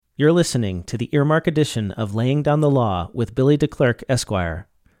You're listening to the Earmark edition of Laying Down the Law with Billy DeClercq, Esquire.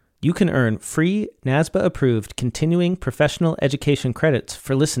 You can earn free NASBA-approved continuing professional education credits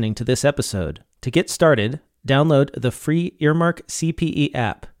for listening to this episode. To get started, download the free Earmark CPE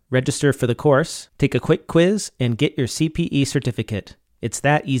app, register for the course, take a quick quiz, and get your CPE certificate. It's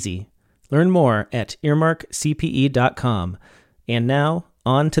that easy. Learn more at earmarkcpe.com. And now,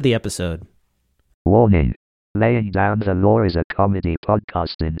 on to the episode. Warning. Laying Down the Law is a comedy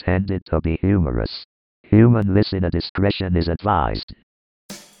podcast intended to be humorous. Human listener discretion is advised.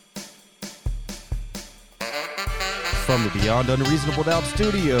 From the Beyond Unreasonable Doubt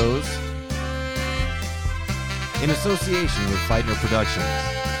Studios, in association with Feitner Productions,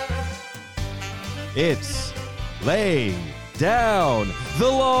 it's Laying Down the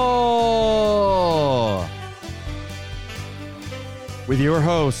Law! With your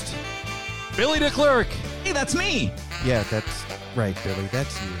host, Billy DeClercq. Hey, that's me. Yeah, that's right, Billy.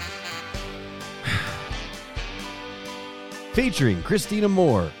 That's you. Featuring Christina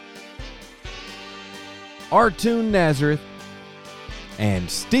Moore, Artoon Nazareth, and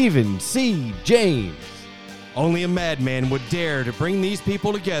Stephen C. James. Only a madman would dare to bring these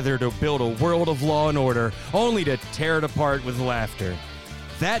people together to build a world of law and order, only to tear it apart with laughter.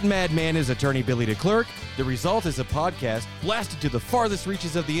 That madman is attorney Billy DeClercq. The result is a podcast blasted to the farthest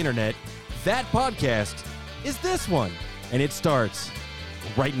reaches of the internet. That podcast is this one, and it starts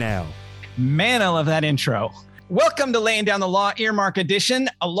right now. Man, I love that intro. Welcome to Laying Down the Law Earmark Edition,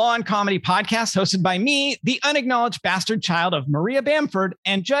 a law and comedy podcast hosted by me, the unacknowledged bastard child of Maria Bamford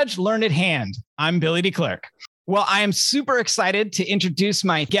and Judge Learned Hand. I'm Billy DeClercq. Well, I am super excited to introduce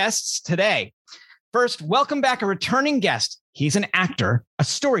my guests today. First, welcome back a returning guest. He's an actor, a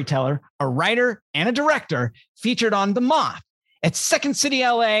storyteller, a writer, and a director featured on The Moth at Second City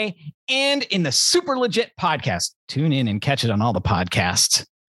LA and in the Super Legit podcast. Tune in and catch it on all the podcast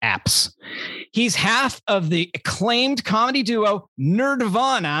apps. He's half of the acclaimed comedy duo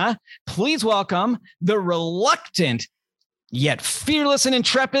Nerdvana. Please welcome the reluctant yet fearless and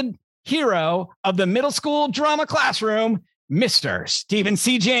intrepid hero of the middle school drama classroom, Mr. Stephen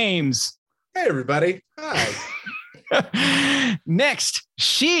C. James. Hey, everybody. Hi. Next,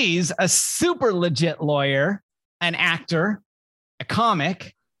 she's a super legit lawyer, an actor, a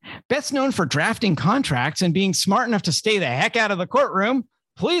comic, best known for drafting contracts and being smart enough to stay the heck out of the courtroom.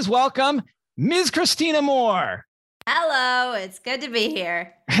 Please welcome Ms. Christina Moore. Hello, it's good to be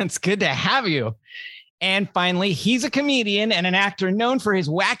here. It's good to have you. And finally, he's a comedian and an actor known for his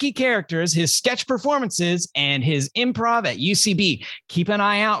wacky characters, his sketch performances, and his improv at UCB. Keep an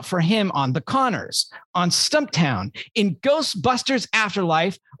eye out for him on The Conners, on Stumptown, in Ghostbusters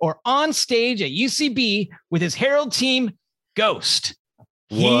Afterlife, or on stage at UCB with his Herald team, Ghost.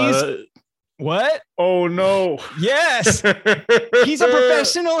 What? Oh, no. Yes. He's a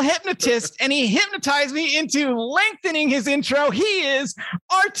professional hypnotist, and he hypnotized me into lengthening his intro. He is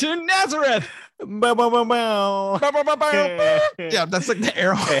Artoon Nazareth. Bow, bow, bow, bow. Yeah, that's like the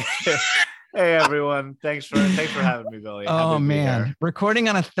arrow. Hey, everyone. Thanks for having me, Billy. Oh, man. Recording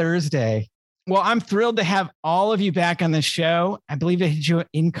on a Thursday. Well, I'm thrilled to have all of you back on the show. I believe I had you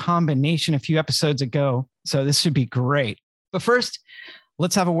in combination a few episodes ago, so this should be great. But first,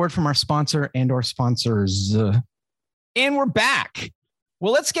 let's have a word from our sponsor and or sponsors. And we're back.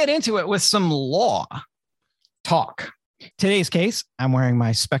 Well, let's get into it with some law talk. Today's case, I'm wearing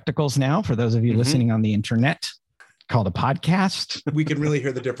my spectacles now for those of you listening on the internet, called a podcast. We can really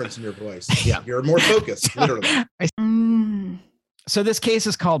hear the difference in your voice. Yeah. You're more focused, literally. So this case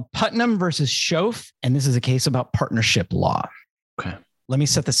is called Putnam versus Shoaf, and this is a case about partnership law. Okay. Let me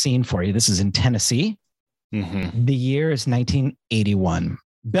set the scene for you. This is in Tennessee. Mm-hmm. The year is 1981.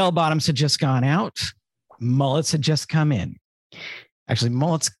 Bell bottoms had just gone out. Mullets had just come in. Actually,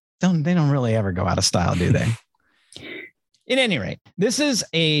 mullets don't really ever go out of style, do they? At any rate, this is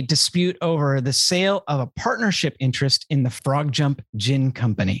a dispute over the sale of a partnership interest in the Frog Jump Gin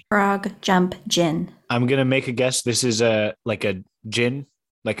Company. Frog Jump Gin. I'm going to make a guess. This is like a gin,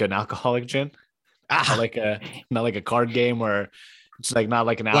 like an alcoholic gin. Not like a card game where it's like not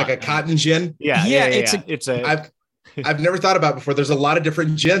like like a cotton gin. Yeah. I've never thought about it before. There's a lot of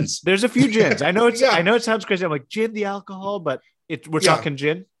different gins. There's a few gins. I know it sounds crazy. I'm like gin, the alcohol, but we're talking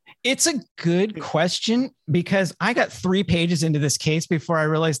gin. It's a good question because I got 3 pages into this case before I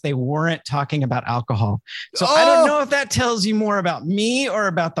realized they weren't talking about alcohol. So I don't know if that tells you more about me or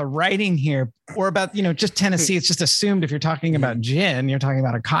about the writing here or about, just Tennessee. It's just assumed if you're talking about gin, you're talking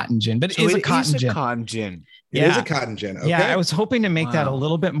about a cotton gin, but so it is a cotton gin. Cotton gin. It is a cotton gin. Okay. Yeah, I was hoping to make that a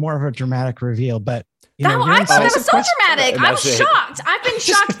little bit more of a dramatic reveal, but very I thought that incisive was so question. dramatic. I was That's it. shocked. I've been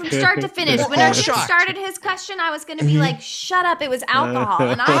shocked from start to finish. We're When all Arjun shocked. started his question, I was going to be like, "Shut up! It was alcohol."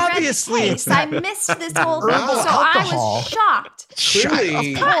 And I Obviously, read the it's case. I not missed this whole thing, herbal so I alcohol. was shocked.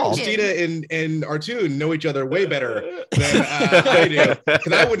 Clearly, Cotton gin. Christina and Artun know each other way better than I do.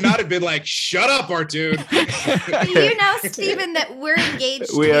 Because I would not have been like, "Shut up, Artun." But you know, Stephen, that we're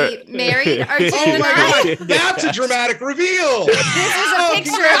engaged We to are- be married. Arjun Oh and my I. God, that's a dramatic reveal. This is a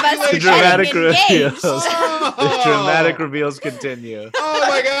picture of us The Congratulations. dramatic getting engaged. reveals. Oh. The dramatic reveals continue. Oh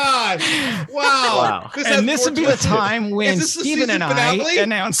my God! Wow! Wow. Has And this more would be the twists in it. time when Is this the Stephen and season I finale?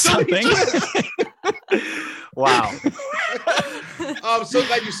 announce So many something. twists. Wow. I'm so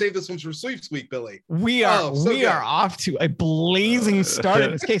glad you saved this one for Sweeps Week, Billy. We are Oh, so we good. are off to a blazing start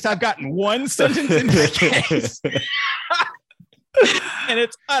in this case. I've gotten one sentence in this case. And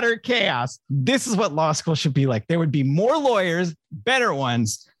it's utter chaos. This is what law school should be like. There would be more lawyers, better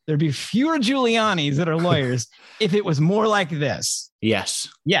ones. There'd be fewer Giulianis that are lawyers if it was more like this. Yes.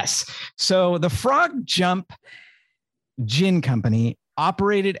 Yes. So the Frog Jump Gin Company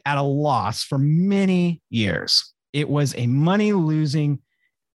operated at a loss for many years. It was a money losing,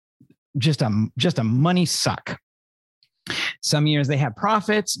 just a money suck. Some years they had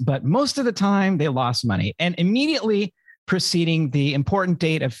profits, but most of the time they lost money. And immediately preceding the important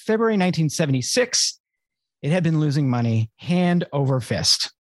date of February 1976, it had been losing money hand over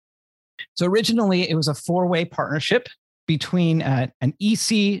fist. So originally it was a four-way partnership between an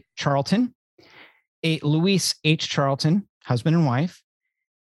E.C. Charlton, a Louise H. Charlton, husband and wife,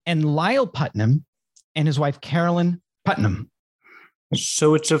 and Lyle Putnam and his wife, Carolyn Putnam.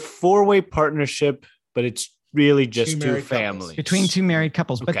 So it's a four-way partnership, but it's really just Two two married couples. families. Between two married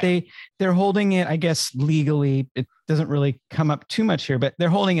couples, but Okay. they're holding it, I guess, legally. It doesn't really come up too much here, but they're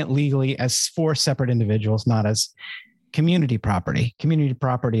holding it legally as four separate individuals, not as community property. Community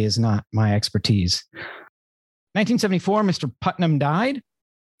property is not my expertise. 1974, Mr. Putnam died,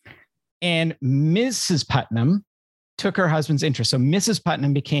 and Mrs. Putnam took her husband's interest. So Mrs.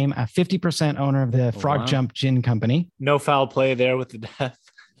 Putnam became a 50% owner of the Frog wow. Jump Gin Company. No foul play there with the death.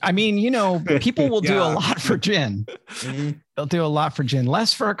 I mean, you know, people will do a Yeah. lot for gin. Mhm. They'll do a lot for gin,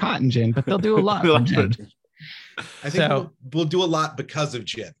 less for a cotton gin, but they'll do a lot for gin. I think So- we'll do a lot because of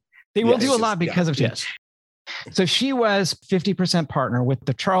gin. They will Yes. do a lot because of gin. Yes. So she was 50% partner with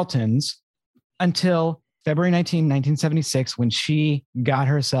the Charltons until February 1976, when she got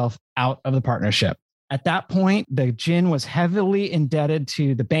herself out of the partnership. At that point, the gin was heavily indebted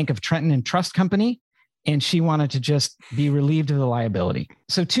to the Bank of Trenton and Trust Company, and she wanted to just be relieved of the liability.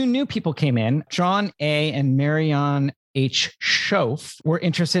 So two new people came in, John A. and Marion H. Schoaf were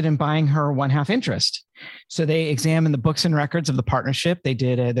interested in buying her 1/2 interest. So they examined the books and records of the partnership. They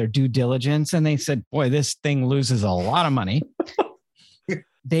did their due diligence, and they said, boy, this thing loses a lot of money.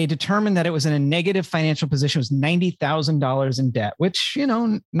 They determined that it was in a negative financial position. It was $90,000 in debt, which, you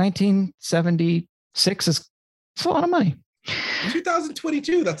know, 1976 is it's a lot of money.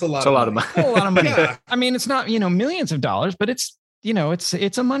 2022, that's a lot. It's a lot of money. A lot of money. Yeah. I mean, it's not, you know, millions of dollars, but it's, you know, it's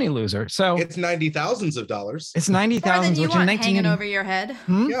a money loser. So It's $90,000s of dollars. it's More 90,000, than you which in want 19 hanging over your head.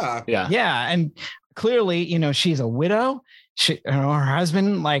 Yeah. Yeah. Yeah. And clearly, you know, she's a widow. Her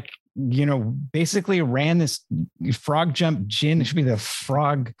husband, like, you know, basically ran this Frog Jump Gin. It should be the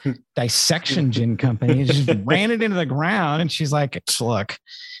Frog Dissection Gin Company. He just ran it into the ground. And she's like, look,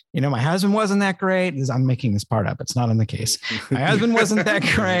 you know, my husband wasn't that great. I'm making this part up. It's not in the case. My husband wasn't that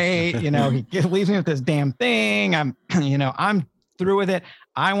great. You know, he leaves me with this damn thing. I'm through with it.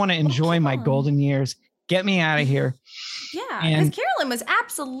 I want to enjoy my Carolyn. golden years. Get me out of here. Yeah, And- because Carolyn was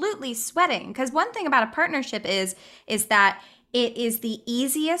absolutely sweating. Because one thing about a partnership is that it is the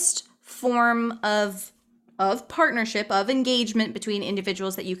easiest form of partnership, of engagement between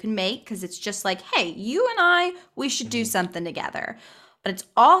individuals that you can make. Because it's just like, hey, you and I, we should do something together. But it's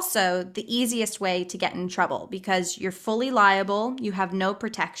also the easiest way to get in trouble because you're fully liable. You have no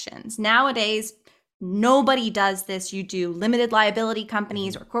protections. Nowadays, nobody does this. You do limited liability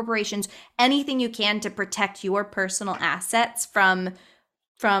companies or corporations, anything you can to protect your personal assets from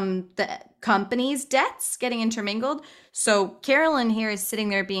the company's debts getting intermingled. So Carolyn here is sitting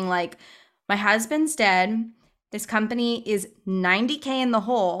there being like, my husband's dead. This company is $90K in the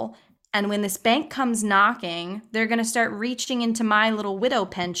hole. And when this bank comes knocking, they're going to start reaching into my little widow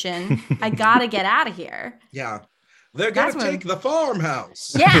pension. I got to get out of here. Yeah. They're going That's to what- take the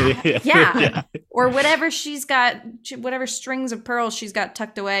farmhouse. Yeah. Or whatever she's got, whatever strings of pearls she's got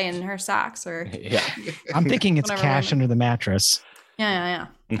tucked away in her socks or Yeah. I'm thinking it's Whatever, cash women. under the mattress. Yeah.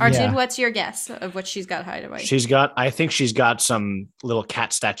 Arjun, Yeah. what's your guess of what she's got hide away? I think she's got some little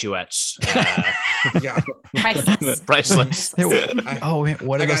cat statuettes. Yeah. Priceless. Priceless. Oh,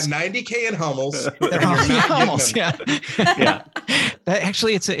 what I are got those? 90K in Hummels. They're You're not getting Hummels, them. yeah. That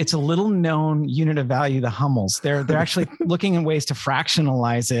actually, it's a little known unit of value. The Hummels. They're actually looking in ways to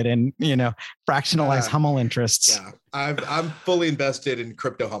fractionalize it, and fractionalize Hummel interests. Yeah. I'm fully invested in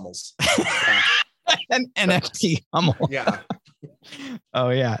crypto Hummels. An NFT Hummel. Yeah. Oh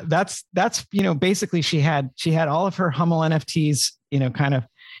yeah, that's basically she had all of her Hummel NFTs.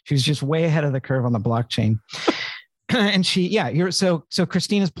 She was just way ahead of the curve on the blockchain. And so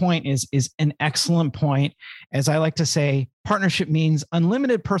Christina's point is an excellent point. As I like to say, partnership means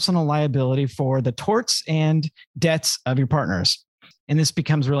unlimited personal liability for the torts and debts of your partners. And this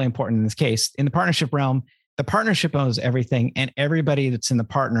becomes really important in this case. In the partnership realm, the partnership owns everything, and everybody that's in the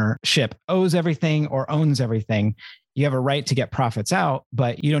partnership owes everything or owns everything. You have a right to get profits out,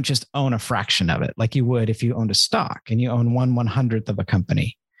 but you don't just own a fraction of it like you would if you owned a stock and you own 1/100th of a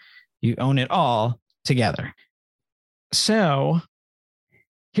company. You own it all together. So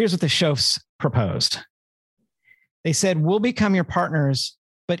here's what the Shoffs proposed. They said, we'll become your partners,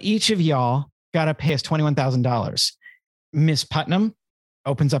 but each of y'all got to pay us $21,000. Miss Putnam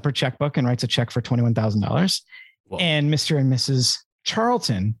opens up her checkbook and writes a check for $21,000. And Mr. and Mrs.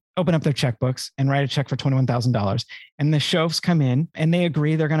 Charlton open up their checkbooks and write a check for $21,000. And the Shoffs come in and they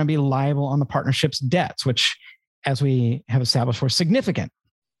agree they're going to be liable on the partnership's debts, which, as we have established, were significant.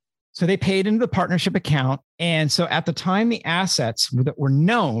 So they paid into the partnership account. And so at the time, the assets that were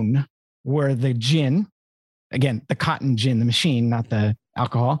known were the gin, again, the cotton gin, the machine, not the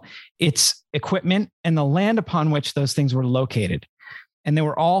alcohol, its equipment, and the land upon which those things were located. And they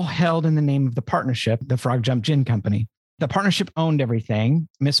were all held in the name of the partnership, the Frog Jump Gin Company. The partnership owned everything.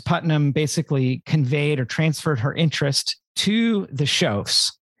 Miss Putnam basically conveyed or transferred her interest to the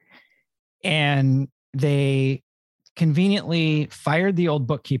Shoffs. And they conveniently fired the old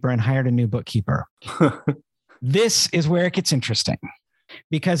bookkeeper and hired a new bookkeeper. This is where it gets interesting,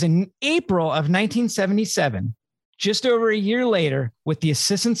 because in April of 1977, just over a year later, with the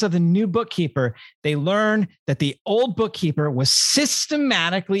assistance of the new bookkeeper, they learned that the old bookkeeper was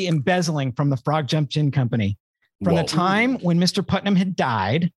systematically embezzling from the Frog Jump Gin Company. From the time when Mr. Putnam had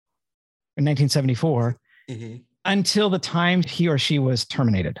died in 1974 until the time he or she was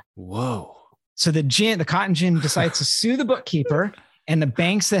terminated. Whoa. So the cotton gin decides to sue the bookkeeper and the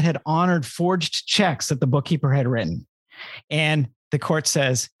banks that had honored forged checks that the bookkeeper had written. And the court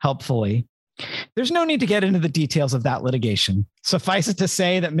says, helpfully, there's no need to get into the details of that litigation. Suffice it to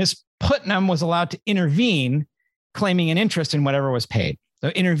say that Miss Putnam was allowed to intervene, claiming an interest in whatever was paid. So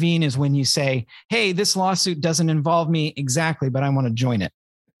intervene is when you say, hey, this lawsuit doesn't involve me exactly, but I want to join it.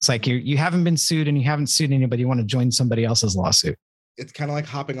 It's like you haven't been sued and you haven't sued anybody. You want to join somebody else's lawsuit. It's kind of like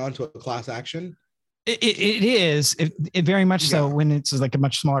hopping onto a class action. It is it very much so when it's like a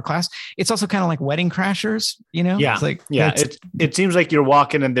much smaller class. It's also kind of like Wedding Crashers, Yeah. It's like, It seems like you're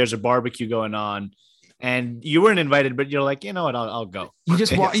walking and there's a barbecue going on and you weren't invited, but you're like, you know what? I'll go. You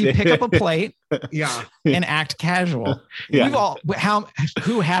just walk, you pick up a plate and act casual. Yeah. We've all,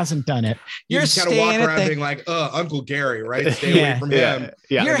 who hasn't done it? You're just kind of walk around being like, Uncle Gary, right? Stay away from him.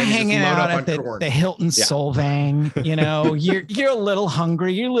 Yeah. You're hanging out at the Hilton Solvang, you're a little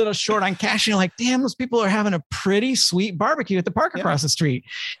hungry, you're a little short on cash. And you're like, damn, those people are having a pretty sweet barbecue at the park across the street.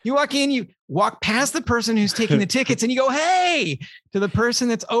 You walk in, you walk past the person who's taking the tickets and you go, hey, to the person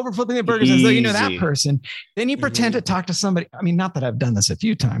that's over flipping the burgers as though you know that person. Then you pretend to talk to somebody. I mean, not that I've done this a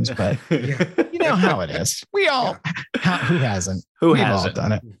few times, but you know how it is. We all, who hasn't? We've all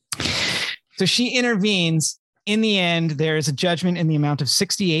done it. So she intervenes. In the end, there is a judgment in the amount of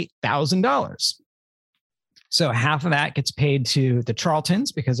 $68,000. So half of that gets paid to the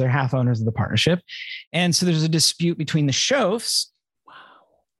Charltons because they're half owners of the partnership. And so there's a dispute between the Shoffs,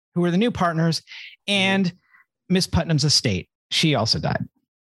 who are the new partners, and Miss Putnam's estate. She also died.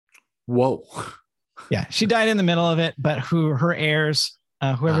 Whoa. Yeah, she died in the middle of it, but her heirs,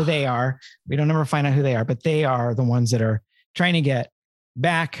 whoever they are, we don't ever find out who they are, but they are the ones that are trying to get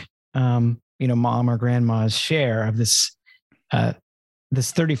back, mom or grandma's share of this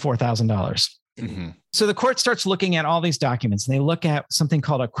 $34,000. Mm-hmm. So the court starts looking at all these documents, and they look at something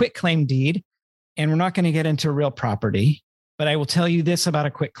called a quitclaim deed. And we're not going to get into real property, but I will tell you this about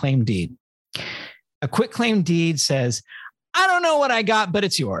a quitclaim deed. A quitclaim deed says, I don't know what I got, but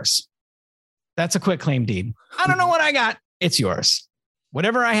it's yours. That's a quitclaim deed. I don't know what I got. It's yours.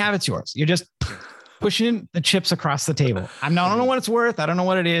 Whatever I have, it's yours. You're just pushing the chips across the table. I don't know what it's worth. I don't know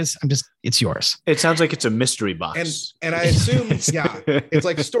what it is. It's yours. It sounds like it's a mystery box. And I assume, it's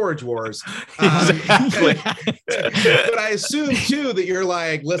like Storage Wars. Exactly. But I assume too that you're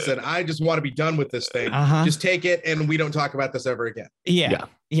like, listen, I just want to be done with this thing. Just take it, and we don't talk about this ever again. Yeah.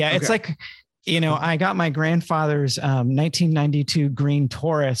 It's like, I got my grandfather's 1992 green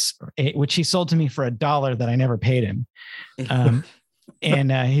Taurus, which he sold to me for $1 that I never paid him.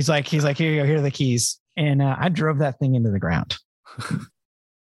 And he's like, here you go, here are the keys. And I drove that thing into the ground.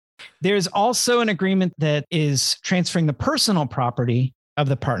 There's also an agreement that is transferring the personal property of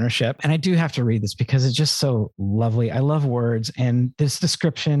the partnership. And I do have to read this because it's just so lovely. I love words. And this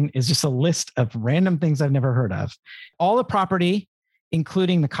description is just a list of random things I've never heard of. All the property,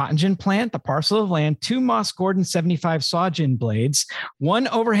 including the cotton gin plant, the parcel of land, 2 Moss Gordon 75 saw gin blades, 1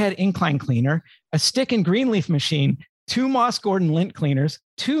 overhead incline cleaner, a stick and green leaf machine, 2 Moss Gordon lint cleaners,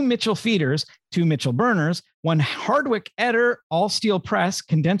 2 Mitchell feeders, 2 Mitchell burners, 1 Hardwick Eder all steel press,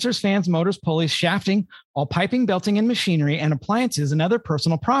 condensers, fans, motors, pulleys, shafting, all piping, belting, and machinery, and appliances and other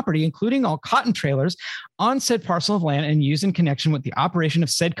personal property, including all cotton trailers on said parcel of land and used in connection with the operation of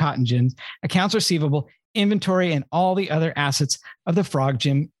said cotton gins, accounts receivable, inventory, and all the other assets of the Frog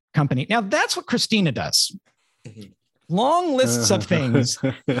Gym Company. Now, that's what Christina does. Long lists of things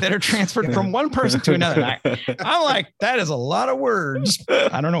that are transferred from one person to another. I'm like, that is a lot of words.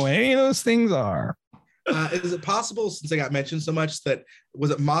 I don't know what any of those things are. Is it possible, since they got mentioned so much, that was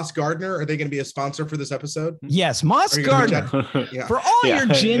it Moss Gardner? Are they going to be a sponsor for this episode? Yes, Moss Gardner. For all your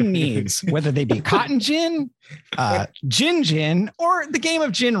gin needs, whether they be cotton gin, gin, or the game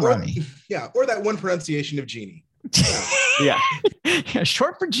of gin rummy. Or that one pronunciation of genie. Yeah,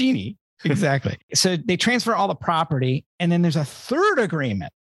 short for genie. Exactly. So they transfer all the property, and then there's a third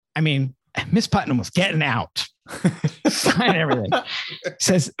agreement. I mean, Miss Putnam was getting out. Sign everything.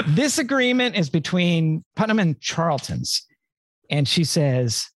 Says this agreement is between Putnam and Charlton's. And she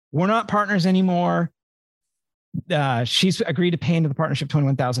says, we're not partners anymore. She's agreed to pay into the partnership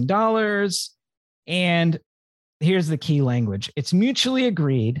 $21,000. And here's the key language. It's mutually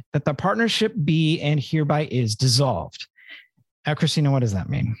agreed that the partnership be and hereby is dissolved. Now, Christina, what does that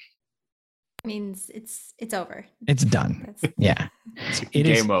mean? Means it's over. It's done. Yeah.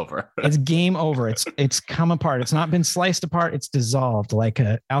 Game over. It's game over. It's come apart. It's not been sliced apart. It's dissolved like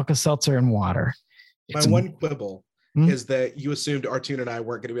a Alka-Seltzer in water. My one quibble is that you assumed Artun and I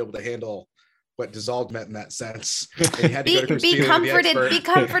weren't going to be able to handle what dissolved meant in that sense. And you had to go to be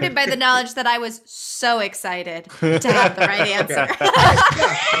comforted by the knowledge that I was so excited to have the right answer.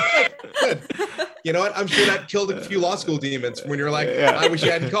 Good. You know what? I'm sure that killed a few law school demons when you're like, I wish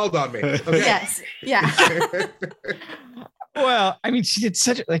you hadn't called on me. Okay. Yes. Yeah. Well, I mean, she did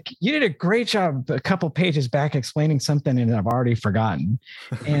you did a great job a couple pages back explaining something and I've already forgotten.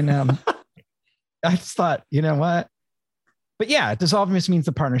 And I just thought, you know what? But yeah, dissolved means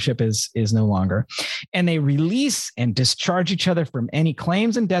the partnership is no longer. And they release and discharge each other from any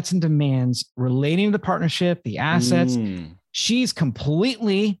claims and debts and demands relating to the partnership, the assets. She's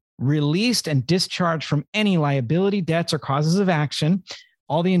completely released and discharged from any liability, debts, or causes of action.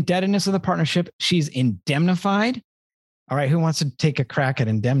 All the indebtedness of the partnership, she's indemnified. All right, who wants to take a crack at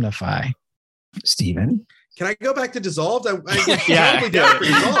indemnify? Stephen? Can I go back to dissolved? Dissolved.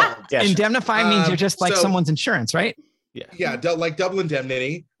 Indemnify means you're just like someone's insurance, right? Like double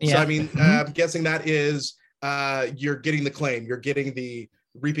indemnity. So I mean, I'm guessing that is you're getting the claim, you're getting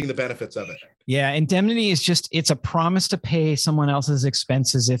reaping the benefits of it. Yeah, indemnity is it's a promise to pay someone else's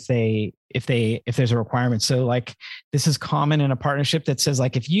expenses if there's a requirement. So like this is common in a partnership that says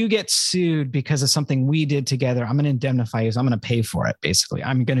like if you get sued because of something we did together, I'm going to indemnify you. So I'm going to pay for it. Basically,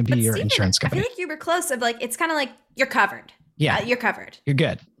 I'm going to be your insurance company. I feel like you were close. Of like it's kind of like you're covered. Yeah, you're covered. You're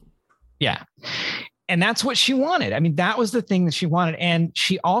good. Yeah. And that's what she wanted. I mean, that was the thing that she wanted. And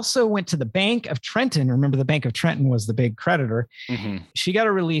she also went to the Bank of Trenton. Remember, the Bank of Trenton was the big creditor. Mm-hmm. She got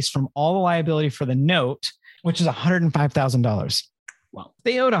a release from all the liability for the note, which is $105,000. Wow.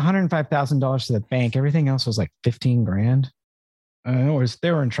 They owed $105,000 to the bank. Everything else was like 15 grand.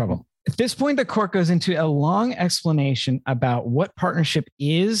 They were in trouble. At this point, the court goes into a long explanation about what partnership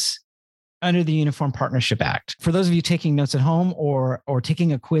is under the Uniform Partnership Act. For those of you taking notes at home or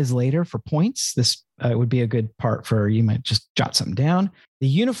taking a quiz later for points, this would be a good part for you might just jot something down. The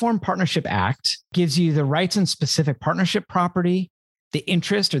Uniform Partnership Act gives you the rights and specific partnership property, the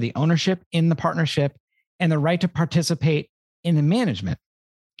interest or the ownership in the partnership, and the right to participate in the management.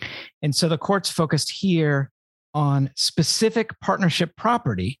 And so the court's focused here on specific partnership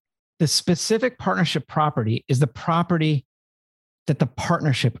property. The specific partnership property is the property that the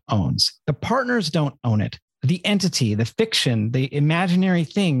partnership owns. The partners don't own it. The entity, the fiction, the imaginary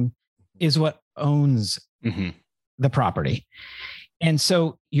thing is what owns the property. And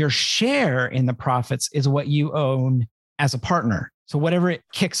so your share in the profits is what you own as a partner. So whatever it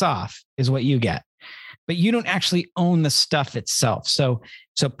kicks off is what you get, but you don't actually own the stuff itself. So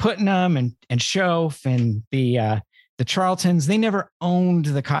Putnam and Shoaf and the Charltons, they never owned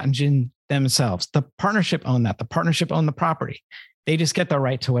the cotton gin themselves. The partnership owned that. The partnership owned the property. They just get the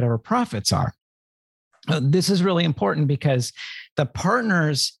right to whatever profits are. This is really important because the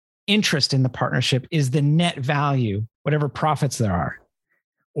partner's interest in the partnership is the net value, whatever profits there are,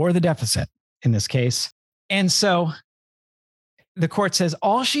 or the deficit in this case. And so the court says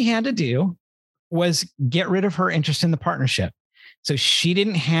all she had to do was get rid of her interest in the partnership. So she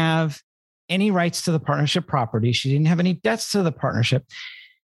didn't have any rights to the partnership property. She didn't have any debts to the partnership.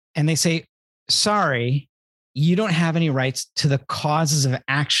 And they say, sorry, you don't have any rights to the causes of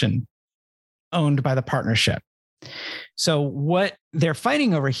action owned by the partnership. So what they're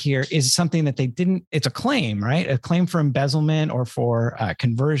fighting over here is something that they didn't, it's a claim, right? A claim for embezzlement or for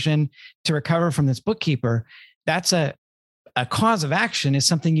conversion to recover from this bookkeeper. That's a cause of action is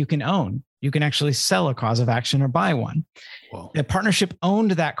something you can own. You can actually sell a cause of action or buy one. Whoa. The partnership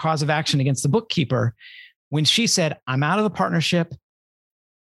owned that cause of action against the bookkeeper. When she said, I'm out of the partnership,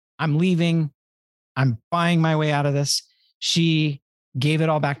 I'm leaving, I'm buying my way out of this, she gave it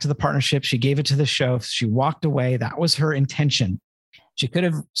all back to the partnership. She gave it to the Shoaf. She walked away. That was her intention. She could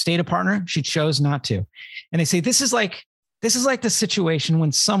have stayed a partner. She chose not to. And they say, this is like the situation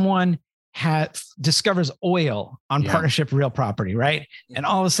when someone discovers oil on partnership real property, right? And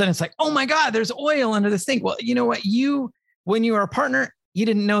all of a sudden it's like, oh my God, there's oil under this thing. Well, you know what? When you were a partner, you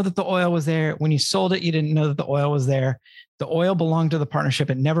didn't know that the oil was there. When you sold it, you didn't know that the oil was there. The oil belonged to the partnership.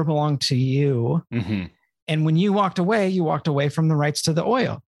 It never belonged to you. Mm-hmm. And when you walked away from the rights to the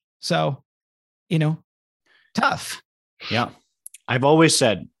oil. So, tough. Yeah. I've always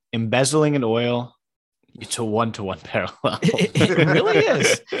said embezzling in oil, it's a 1-to-1 parallel. It really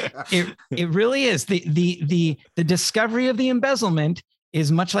is. It really is. The discovery of the embezzlement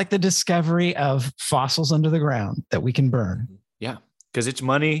is much like the discovery of fossils under the ground that we can burn. Yeah. Because it's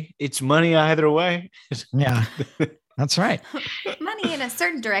money. It's money either way. Yeah. That's right. Money in a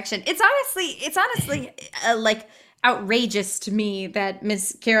certain direction. It's honestly like outrageous to me that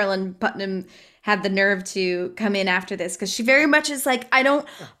Miss Carolyn Putnam had the nerve to come in after this, because she very much is like, I don't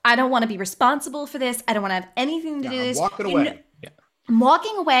want to be responsible for this. I don't want to have anything to do with this. Walking away. I'm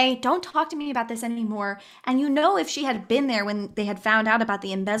walking away. Don't talk to me about this anymore. And if she had been there when they had found out about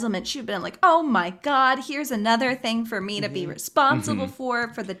the embezzlement, she'd been like, oh my God, here's another thing for me to be responsible for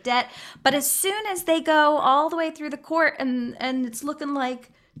the debt. But as soon as they go all the way through the court and it's looking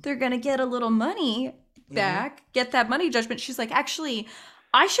like they're going to get a little money back, get that money judgment, she's like, actually,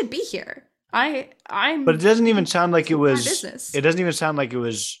 I should be here. I'm. But it doesn't even sound like it was. It doesn't even sound like it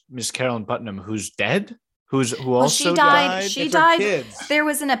was Miss Carolyn Putnam who's dead. Who also died? She died. There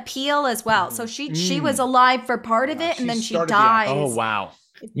was an appeal as well. So she was alive for part of it, and then she dies. Oh wow!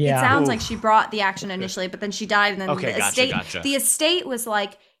 It sounds like she brought the action initially, but then she died, and then the estate was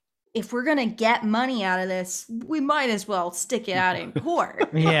like, if we're gonna get money out of this, we might as well stick it out in court.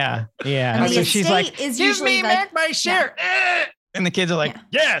 Yeah. And the so estate she's like, is give usually me back my share. Yeah. And the kids are like,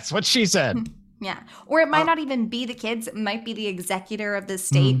 yes, what she said. Yeah. Or it might not even be the kids. It might be the executor of the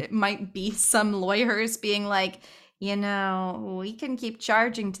estate. It might be some lawyers being like, we can keep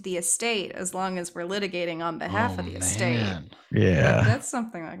charging to the estate as long as we're litigating on behalf of the estate. Yeah. That's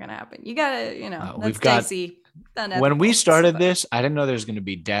something that can happen. You gotta, that's we've got, dicey. When we started this, I didn't know there was going to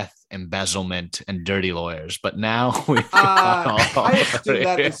be death, embezzlement, and dirty lawyers. But now I assumed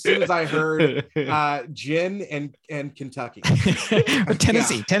that as soon as I heard gin and Kentucky.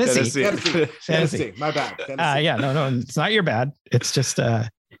 Tennessee. My bad. Tennessee. No, it's not your bad. It's just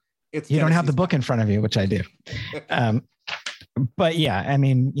you don't have the book in front of you, which I do. But yeah, I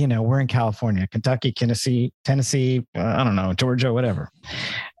mean, we're in California, Kentucky, Tennessee, I don't know, Georgia, whatever.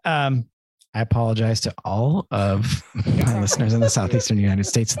 I apologize to all of my listeners in the Southeastern United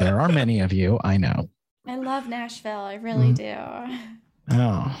States. There are many of you, I know. I love Nashville. I really do.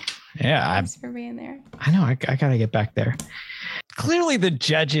 Oh, yeah. Thanks for being there. I know. I got to get back there. Clearly, the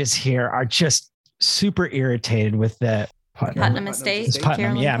judges here are just super irritated with the Putnam estate. Miss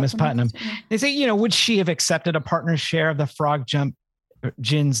Putnam. Yeah, Miss Putnam. They say, would she have accepted a partner's share of the Frog Jump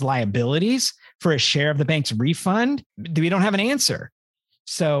Gin's liabilities for a share of the bank's refund? We don't have an answer.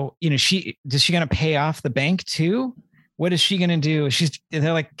 So, is she going to pay off the bank too? What is she going to do?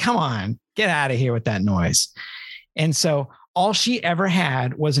 They're like, come on, get out of here with that noise. And so all she ever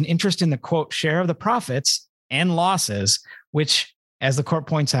had was an interest in the quote share of the profits and losses, which, as the court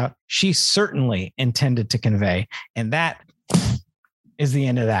points out, she certainly intended to convey. And that is the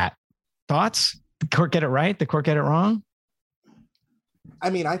end of that. thoughts? The court get it right? The court get it wrong? I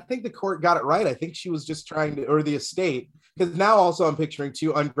mean, I think the court got it right. I think she was just trying to, or the estate, because now also I'm picturing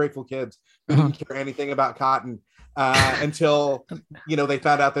two ungrateful kids who didn't care anything about cotton until, they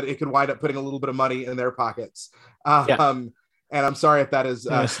found out that it could wind up putting a little bit of money in their pockets. And I'm sorry if that is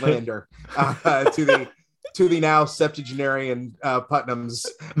slander to the now septuagenarian Putnams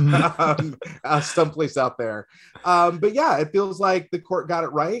someplace out there. But yeah, it feels like the court got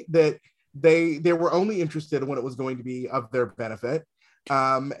it right, that they were only interested in when it was going to be of their benefit.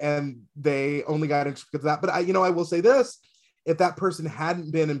 And they only got interested because of that. But I will say this, if that person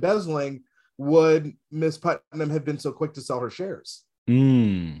hadn't been embezzling, would Miss Putnam have been so quick to sell her shares?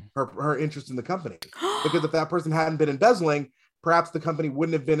 Her interest in the company? Because if that person hadn't been embezzling, perhaps the company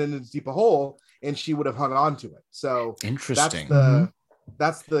wouldn't have been in as deep a hole and she would have hung on to it. So interesting.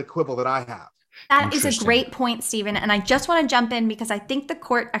 That's the quibble that I have. That is a great point, Stephen. And I just want to jump in because I think the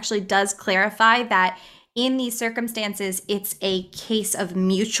court actually does clarify that in these circumstances, it's a case of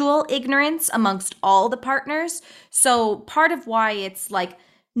mutual ignorance amongst all the partners. So part of why it's like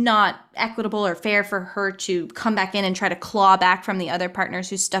not equitable or fair for her to come back in and try to claw back from the other partners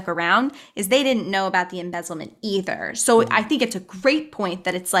who stuck around is they didn't know about the embezzlement either. So I think it's a great point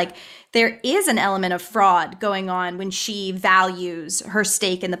that it's like there is an element of fraud going on when she values her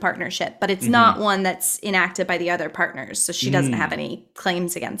stake in the partnership, but it's not one that's enacted by the other partners. So she doesn't have any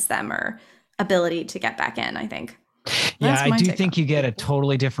claims against them or ability to get back in, I think. Yeah, I do think you get a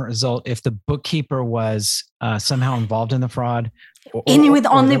totally different result if the bookkeeper was somehow involved in the fraud.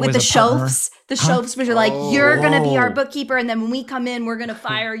 With the shelves. The shelves which are like, you're going to be our bookkeeper, and then when we come in, we're going to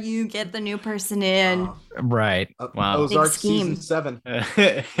fire you, get the new person in. Right. Wow. Ozark season 7.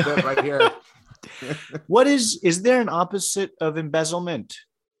 Right here. What is there an opposite of embezzlement?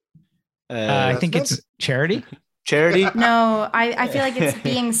 I think it's charity. Charity? No, I feel like it's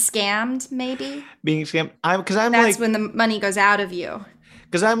being scammed, maybe. Being scammed? That's like, when the money goes out of you.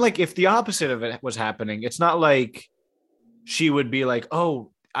 Because I'm like, if the opposite of it was happening, it's not like she would be like,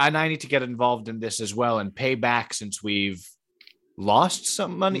 oh, and I need to get involved in this as well and pay back since we've lost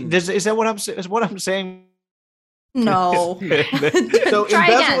some money. Is that what I'm saying? No. So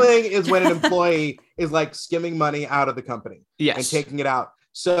embezzling is when an employee is like skimming money out of the company and taking it out.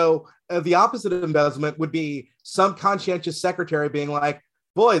 So the opposite of embezzlement would be some conscientious secretary being like,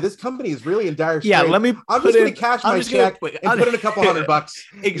 boy, this company is really in dire straits. Yeah, I'm just going to cash my check and put in a couple $100.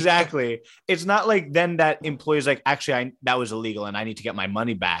 Exactly. It's not like then that employee's like, actually, that was illegal and I need to get my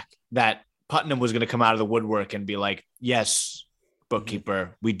money back. That Putnam was going to come out of the woodwork and be like, yes,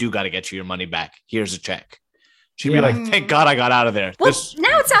 bookkeeper, we do got to get you your money back. Here's a check. She'd be like, thank God I got out of there. Well,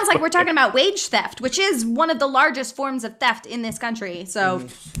 now it sounds like we're talking about wage theft, which is one of the largest forms of theft in this country. So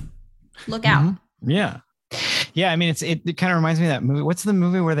look out. Yeah. Yeah, I mean, it kind of reminds me of that movie. What's the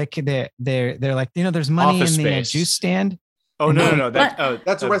movie where they're like, there's money Office in the Space. juice stand? Oh no,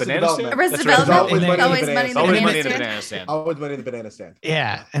 that's Arrested Development. Arrested Development. Always money in the banana stand. Always money in the banana stand.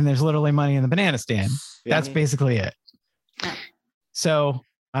 Yeah, and there's literally money in the banana stand. That's basically it. Yeah. So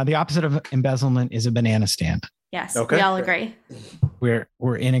the opposite of embezzlement is a banana stand. Yes, we all agree.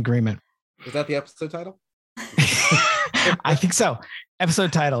 We're in agreement. Is that the episode title? I think so.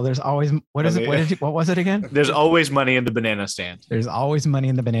 Episode title. There's always what was it again? There's always money in the banana stand. There's always money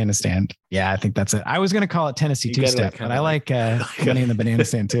in the banana stand. Yeah, I think that's it. I was going to call it Tennessee Two-Step, but I like money in the banana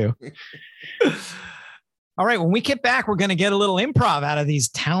stand too. All right. When we get back, we're going to get a little improv out of these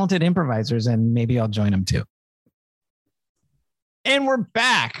talented improvisers, and maybe I'll join them too. And we're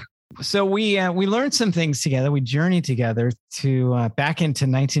back. So we learned some things together. We journeyed together to back into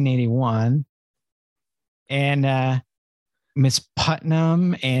 1981, and Miss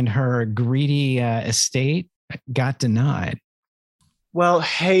Putnam and her greedy estate got denied. Well,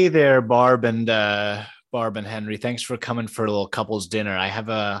 hey there, Barb and Henry. Thanks for coming for a little couples dinner. I have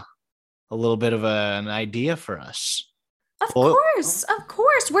a little bit of an idea for us. Of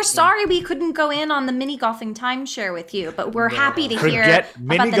course. We're sorry we couldn't go in on the mini golfing timeshare with you, but we're happy to hear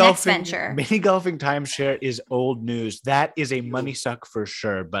about the next venture. Mini golfing timeshare is old news. That is a money suck for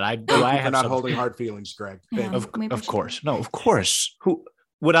sure. But I have not holding hard feelings, Greg. Yeah, of course. No, of course. Who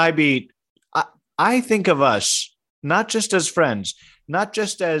would I be? I think of us not just as friends, not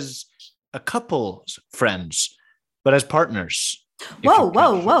just as a couple's friends, but as partners.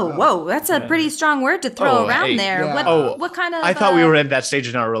 Whoa. That's a pretty strong word to throw around there. Yeah. What kind of... I thought we were in that stage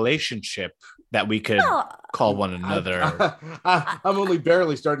in our relationship that we could call one another. I'm only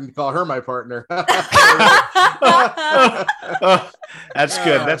barely starting to call her my partner. That's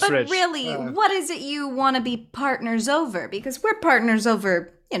good. That's but rich. Really, what is it you want to be partners over? Because we're partners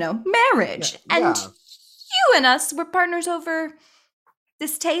over, marriage. And you and us, we're partners over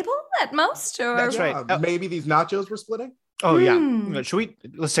this table at most, or That's right. Yeah, maybe these nachos were splitting. Oh yeah. Mm. Should we?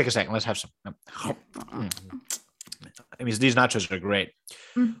 Let's take a second. Let's have some. I mean, these nachos are great.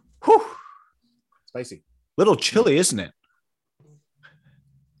 Mm. Whew. Spicy. Little chilly, isn't it?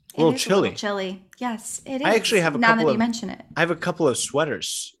 It little is chilly. A little chilly. Yes, it is. I actually have a now couple that of- you mention it. I have a couple of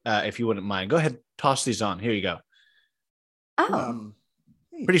sweaters, if you wouldn't mind. Go ahead, toss these on. Here you go. Oh,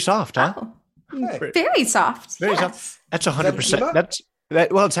 Pretty soft, huh? oh, Hey. very soft. Very yes. soft. That's that 100%. Puma? That's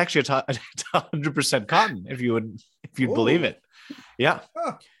that. Well, it's actually it's 100% cotton. If you'd Ooh. believe it. Yeah.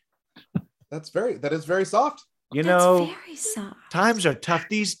 Huh. That is very soft. You That's know, very soft. times are tough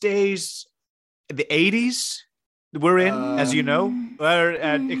these days. The 80s we're in, as you know. Or,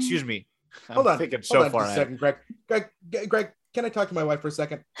 excuse me. I'm Hold on. thinking Hold so on far just a ahead. second, Greg, can I talk to my wife for a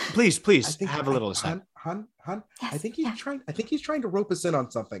second? Please, have a little Hun, aside. hun. Yes, I think he's yeah. trying to rope us in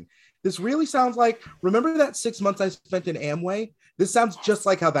on something. This really sounds like, remember that 6 months I spent in Amway? This sounds just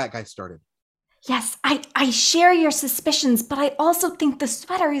like how that guy started. Yes, I share your suspicions, but I also think the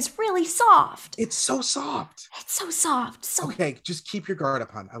sweater is really soft. It's so soft. It's so soft. So Okay, just keep your guard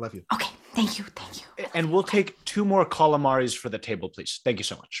up, hun. I love you. okay. Thank you. And we'll take 2 more calamaris for the table, please. Thank you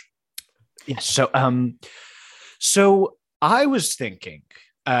so much. Yes. So I was thinking,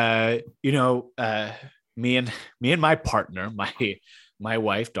 me and my partner, my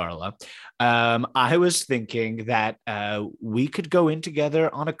wife Darla, I was thinking that we could go in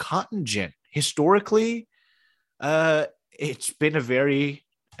together on a cotton gin. Historically, it's been a very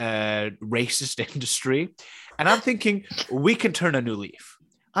racist industry, and I'm thinking we can turn a new leaf.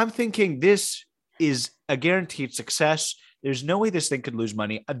 I'm thinking this is a guaranteed success. There's no way this thing could lose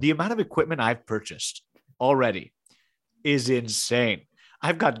money. The amount of equipment I've purchased already is insane.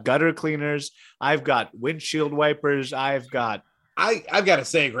 I've got gutter cleaners. I've got windshield wipers. I've got. I've got to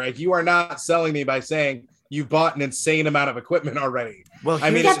say, Greg, you are not selling me by saying you bought an insane amount of equipment already. Well, I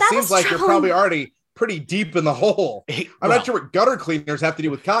mean, Yeah, it that seems was like you're true. probably already pretty deep in the hole. I'm well, not sure what gutter cleaners have to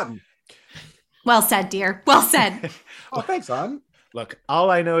do with cotton. Well said, dear. Well said. Oh, thanks, hon. Look, all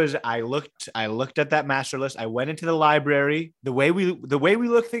I know is I looked at that master list. I went into the library. The way we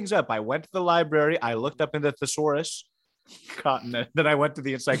look things up, I went to the library. I looked up in the thesaurus, cotton. And then I went to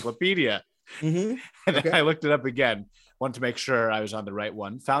the encyclopedia, Mm-hmm. and Okay. then I looked it up again. Wanted to make sure I was on the right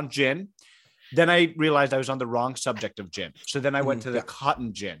one. Found gin. Then I realized I was on the wrong subject of gin. So then I went to the yeah.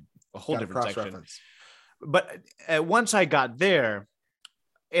 cotton gin, a whole Got a different section. cross-reference. But once I got there,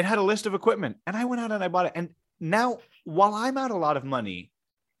 it had a list of equipment, and I went out and I bought it. And now, while I'm out a lot of money,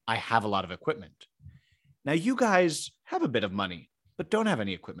 I have a lot of equipment. Now, you guys have a bit of money, but don't have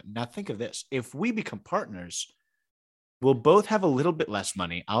any equipment. Now, think of this. If we become partners, we'll both have a little bit less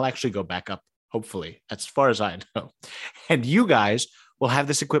money. I'll actually go back up, hopefully, as far as I know. And you guys will have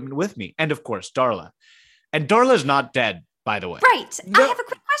this equipment with me. And, of course, Darla. And Darla's not dead, by the way. Right. No. I have a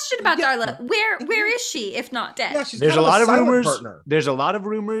quick question about Yeah. Darla. Where is she, if not dead? Yeah, she's There's kind a lot of silent rumors. partner. There's a lot of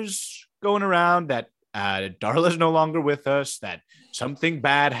rumors going around that Darla's no longer with us, that something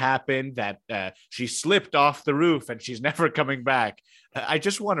bad happened, that she slipped off the roof and she's never coming back. I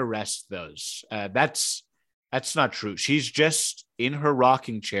just want to rest those. That's not true. She's just in her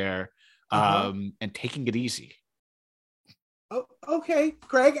rocking chair and taking it easy. Oh, okay,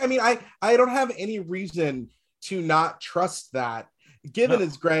 Greg. I mean, I don't have any reason to not trust that. Given No.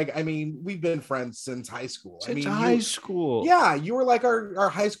 as Greg, I mean, we've been friends since high school. I Since mean, high school. yeah, you were like our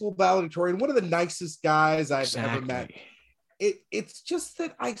high school valedictorian, one of the nicest guys I've ever met. Exactly. It's just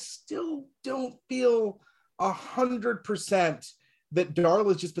that I still don't feel 100% that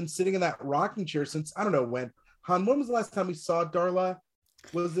Darla's just been sitting in that rocking chair since I don't know when. Han, when was the last time we saw Darla?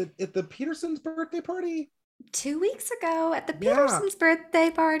 Was it at the Petersons' birthday party? 2 weeks ago at the Yeah. Petersons' birthday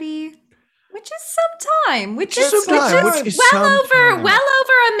party, which is some time, which It's is some time, well which is over some time. well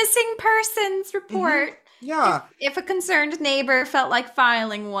over a missing persons report. Yeah. If a concerned neighbor felt like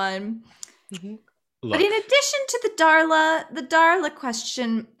filing one. Mhm. Look, But in addition to the Darla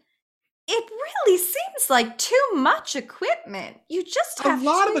question, it really seems like too much equipment. You just A have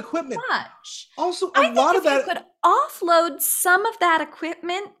lot too of equipment. much. Also, I a think lot if of that. you could offload some of that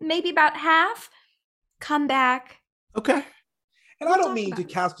equipment, maybe about half, come back. okay. And I We'll don't talk mean to about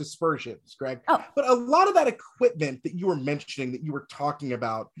it. cast aspersions, Greg, Oh. but a lot of that equipment that you were mentioning, that you were talking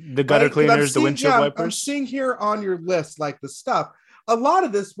about, The gutter right? 'Cause I'm cleaners, the seeing- windshield yeah, I'm wipers. seeing here on your list, like the stuff. A lot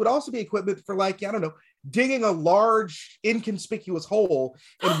of this would also be equipment for, like, I don't know, digging a large, inconspicuous hole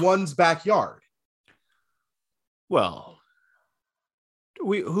in one's backyard. Well, I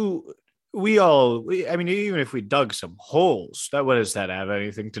mean, even if we dug some holes, what does that have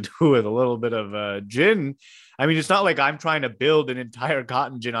anything to do with a little bit of gin? I mean, it's not like I'm trying to build an entire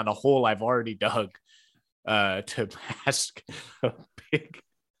cotton gin on a hole I've already dug to mask big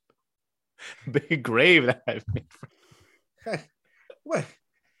grave that I've made. What?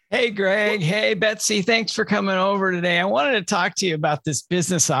 Hey, Greg. Hey, Betsy. Thanks for coming over today. I wanted to talk to you about this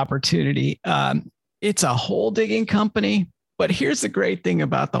business opportunity. It's a hole digging company, but here's the great thing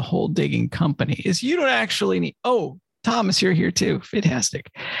about the hole digging company is you don't actually need. Oh, Thomas, you're here too. Fantastic.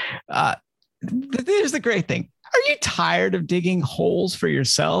 Here's the great thing. Are you tired of digging holes for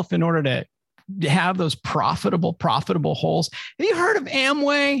yourself in order to have those profitable holes? Have you heard of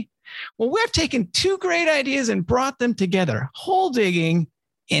Amway? Well, we've taken two great ideas and brought them together, hole digging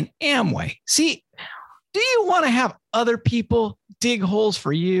and Amway. See, do you want to have other people dig holes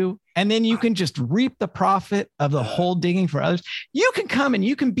for you, and then you can just reap the profit of the hole digging for others? You can come and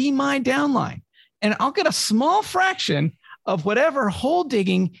you can be my downline, and I'll get a small fraction of whatever hole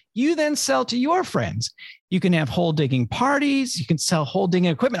digging you then sell to your friends. You can have hole digging parties. You can sell hole digging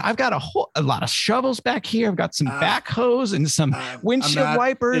equipment. I've got a lot of shovels back here. I've got some backhoes and some windshield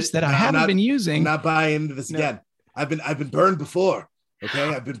wipers that I haven't been using. I'm not buying into this again. I've been burned before. Okay,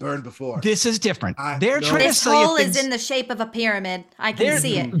 I've been burned before. This is different. They're trying to sell you things. This hole is in the shape of a pyramid. I can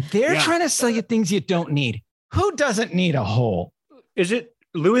see it. They're trying to sell you things you don't need. Who doesn't need a hole? Is it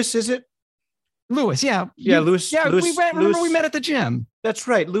Lewis? Is it Lewis? Yeah, Lewis. Yeah, Lewis, remember we met at the gym. That's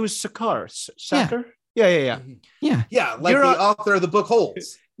right, Lewis Sakar. Sacker. Yeah. Like the author of the book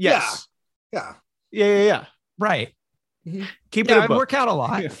Holes. Yes. Yeah. Right. Mm-hmm. Keep it. I work out a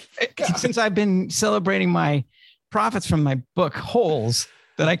lot since I've been celebrating my profits from my book Holes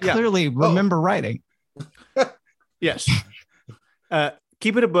that I clearly remember writing. Yes.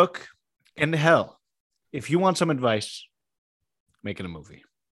 Keep it a book, and hell, if you want some advice, make it a movie.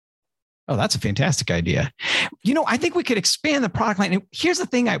 Oh, that's a fantastic idea. You know, I think we could expand the product line. And here's the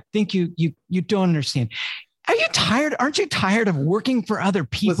thing I think you don't understand. Aren't you tired of working for other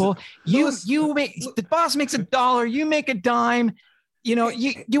people? You make the boss makes $1, you make a dime. You know,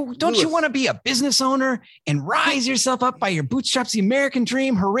 you want to be a business owner and rise yourself up by your bootstraps, the American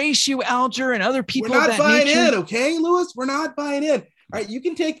dream, Horatio Alger and other people. We're not buying in, okay, Lewis? We're not buying in. All right, you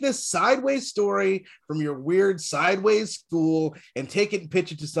can take this sideways story from your weird sideways school and take it and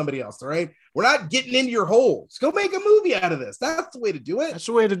pitch it to somebody else. All right, we're not getting into your holes. Go make a movie out of this. That's the way to do it. That's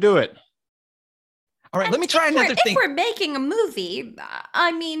the way to do it. All right, let me try another thing. If we're making a movie,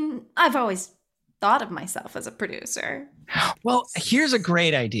 I mean, I've always thought of myself as a producer. Well, here's a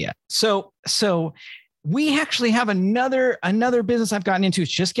great idea. So we actually have another business I've gotten into.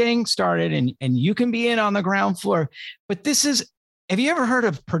 It's just getting started, and you can be in on the ground floor. But have you ever heard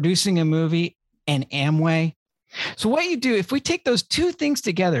of producing a movie and Amway? So what you do, if we take those two things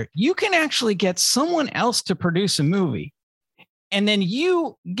together, you can actually get someone else to produce a movie, and then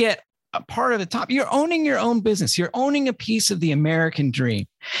you get a part of the top. You're owning your own business. You're owning a piece of the American dream.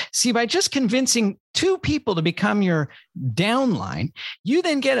 See, by just convincing two people to become your downline, you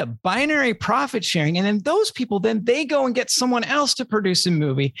then get a binary profit sharing. And then those people, then they go and get someone else to produce a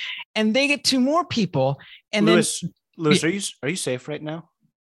movie, and they get two more people. And Lewis, are you safe right now?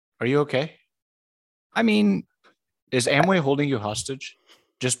 Are you okay? I mean, is Amway holding you hostage?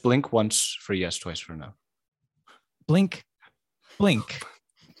 Just blink once for yes, twice for no. Blink.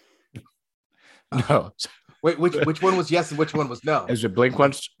 No. Wait, which one was yes and which one was no? Is it blink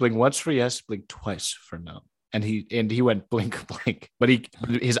once for yes, blink twice for no? And he went blink, but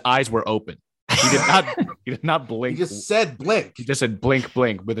his eyes were open. He did not blink. He just said blink. He just said blink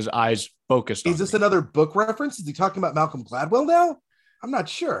with his eyes focused on Is this me. another book reference? Is he talking about Malcolm Gladwell now? I'm not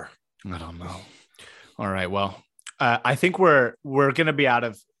sure. I don't know. All right. Well, I think we're going to be out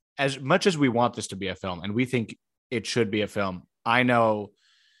of, as much as we want this to be a film, and we think it should be a film. I know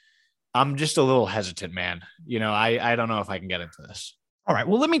I'm just a little hesitant, man. You know, I don't know if I can get into this. All right.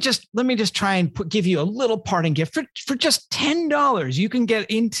 Well, let me just try and give you a little parting gift for just $10. You can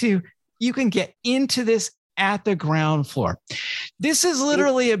get into this at the ground floor. This is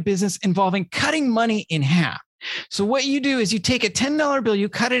literally a business involving cutting money in half. So what you do is you take a $10 bill, you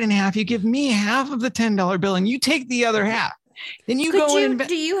cut it in half, you give me half of the $10 bill, and you take the other half. Then you go in.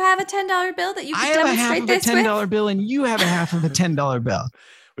 Do you have a $10 bill that you can demonstrate this with? I have a half of a $10 bill, and you have a half of a $10 bill.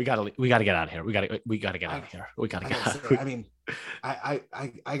 We gotta get out of here. We gotta get out of here. We gotta get out. I mean, I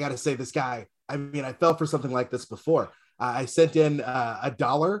gotta say, this guy. I mean, I fell for something like this before. I sent in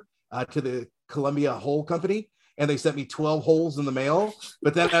 $1 to the Columbia Hole Company, and they sent me 12 holes in the mail.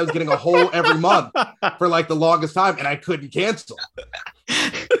 But then I was getting a hole every month for like the longest time, and I couldn't cancel.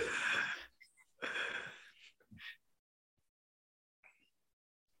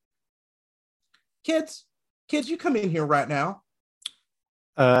 Kids, you come in here right now.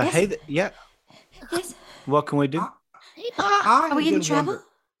 Yes. Hey, yeah. Yes. What can we do? Are we in trouble?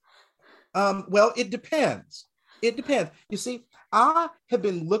 Well, it depends. You see, I have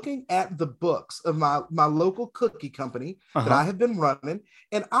been looking at the books of my local cookie company that I have been running,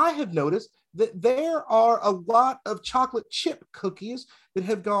 and I have noticed that there are a lot of chocolate chip cookies that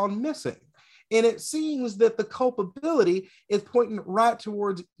have gone missing. And it seems that the culpability is pointing right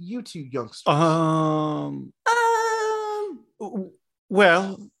towards you two youngsters.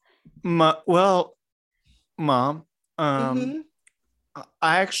 Well, Mom, I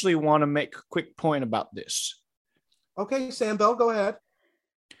actually want to make a quick point about this. Okay, Sam Bell, go ahead.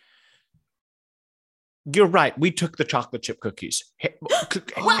 You're right. We took the chocolate chip cookies.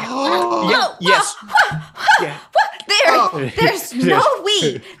 Yes. There's no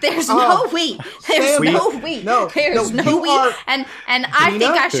we. There's no we. There's no we. There's no we. And I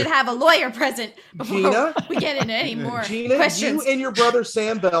think I should have a lawyer present before we get into any more questions. You and your brother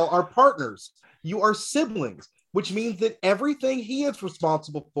Sam Bell are partners. You are siblings, which means that everything he is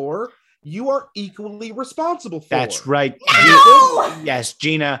responsible for, you are equally responsible for. That's right. No! Yes,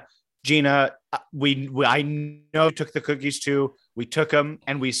 Gina, I know you took the cookies too. We took them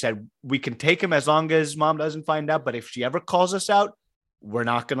and we said we can take them as long as Mom doesn't find out. But if she ever calls us out, we're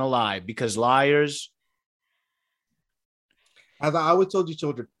not going to lie, because liars. As I always told you,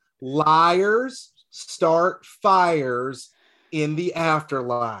 children, liars start fires in the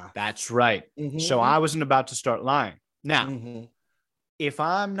afterlife. That's right. So I wasn't about to start lying. Now, if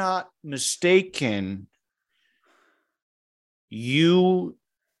I'm not mistaken, you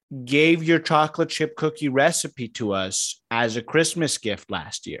gave your chocolate chip cookie recipe to us as a Christmas gift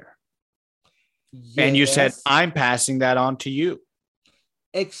last year. Yes. And you said, I'm passing that on to you.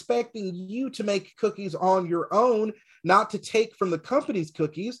 Expecting you to make cookies on your own, not to take from the company's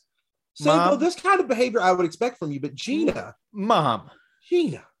cookies. So, well, this kind of behavior I would expect from you, but Gina.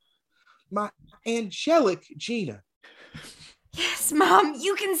 Gina. My angelic Gina. Yes, Mom,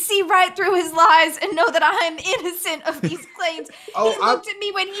 you can see right through his lies and know that I am innocent of these claims. He looked at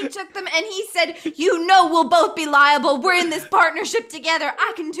me when he took them and he said, you know we'll both be liable. We're in this partnership together.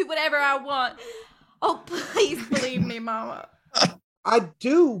 I can do whatever I want. Oh, please believe me, Mama. I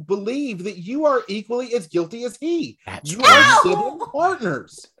do believe that you are equally as guilty as he. You are sibling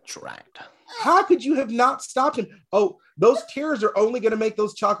partners. That's right. How could you have not stopped him? Oh, those tears are only going to make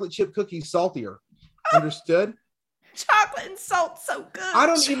those chocolate chip cookies saltier. Understood? Chocolate and salt, so good. I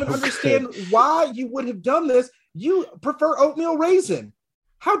don't even understand why you would have done this. You prefer oatmeal raisin.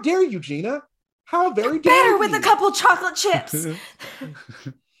 How dare you, Gina? How very dare you? Better with a couple chocolate chips.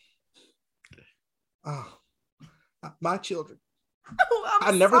 Oh, my children. Oh,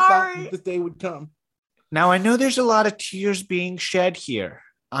 I never thought that this day would come. Now, I know there's a lot of tears being shed here.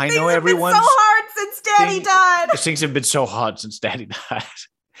 I know everyone's so hard since Daddy died. Things have been so hard since Daddy died.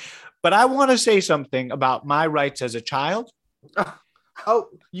 But I want to say something about my rights as a child. Oh,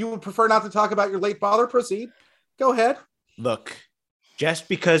 you would prefer not to talk about your late father? Proceed. Go ahead. Look, just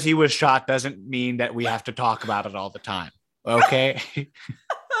because he was shot doesn't mean that we have to talk about it all the time. Okay?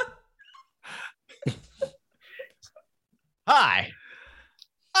 Hi,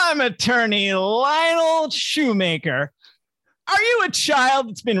 I'm attorney Lionel Shoemaker. Are you a child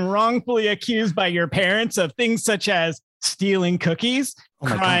that's been wrongfully accused by your parents of things such as stealing cookies,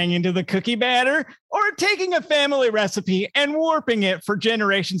 crying into the cookie batter, or taking a family recipe and warping it for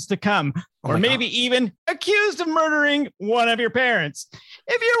generations to come, or maybe even accused of murdering one of your parents?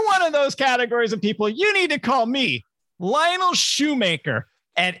 If you're one of those categories of people, you need to call me, Lionel Shoemaker,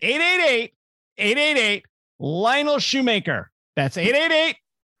 at 888-888-Lionel Shoemaker. That's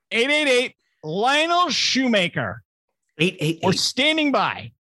 888-888 Lionel Shoemaker. 888. Or standing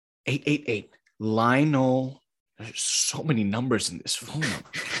by. 888 Lionel. There's so many numbers in this phone number.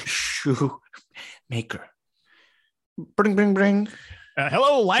 Shoemaker. Bring.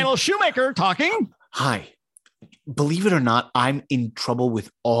 Hello, Lionel Shoemaker talking. Hi. Believe it or not, I'm in trouble with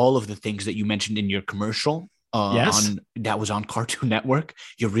all of the things that you mentioned in your commercial. That was on Cartoon Network.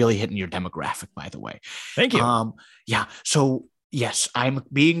 You're really hitting your demographic, by the way. Thank you. Yeah. So yes, I'm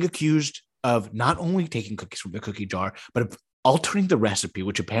being accused of not only taking cookies from the cookie jar, but of altering the recipe,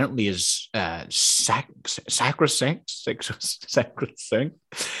 which apparently is sacrosanct,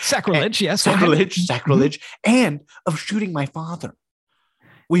 sacrilege, and of shooting my father,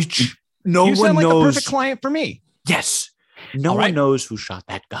 which no you one sound like knows. The perfect client for me. Yes, no one knows who shot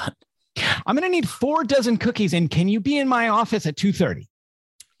that gun. I'm going to need 4 dozen cookies, and can you be in my office at 2:30?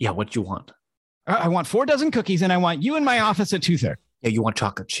 Yeah, what do you want? I want 4 dozen cookies, and I want you in my office at 2:30. Yeah, you want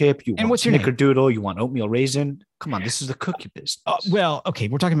chocolate chip, you want what's your snickerdoodle, you want oatmeal raisin. Come on, this is the cookie business. Well, okay,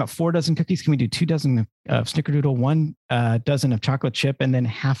 we're talking about 4 dozen cookies. Can we do 2 dozen of snickerdoodle, 1 dozen of chocolate chip, and then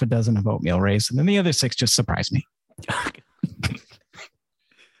half a dozen of oatmeal raisin? And then the other 6 just surprise me.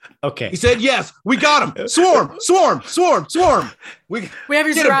 Okay. He said, yes, we got him. Swarm. We have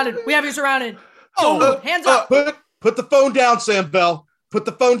you Get him. surrounded. We have you surrounded. Oh, Hands up. Put the phone down, Sam Bell. Put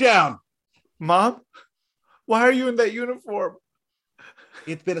the phone down. Mom, why are you in that uniform?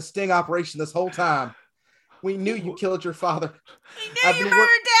 It's been a sting operation this whole time. We knew you killed your father. We knew you murdered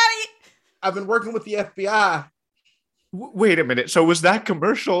Daddy. I've been working with the FBI. Wait a minute. So was that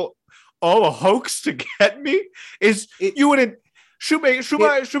commercial all a hoax to get me? You wouldn't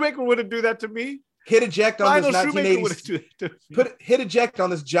Shoemaker wouldn't do that to me? Hit eject on this hit eject on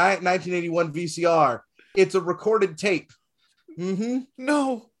this giant 1981 VCR. It's a recorded tape.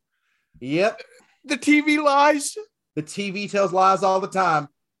 No. Yep. The TV lies. The TV tells lies all the time.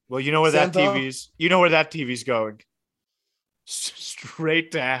 Well, you know where that TV's going.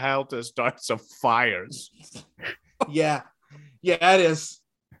 Straight to hell to start some fires. Yeah, it is.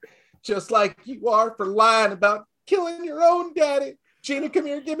 Just like you are for lying about killing your own daddy. Gina, come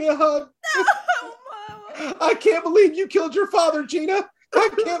here, give me a hug. No, Mama. I can't believe you killed your father, Gina. I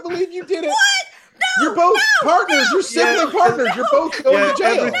can't believe you did it. What? No, you're both partners. You're sibling partners. You're both going to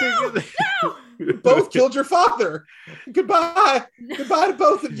jail. No. You both killed your father. Goodbye. Goodbye to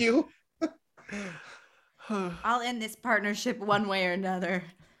both of you. I'll end this partnership one way or another.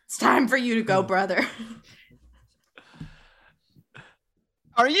 It's time for you to go, brother.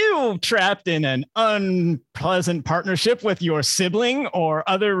 Are you trapped in an unpleasant partnership with your sibling or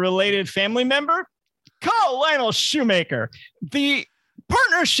other related family member? Call Lionel Shoemaker, the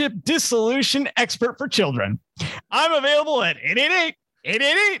partnership dissolution expert for children. I'm available at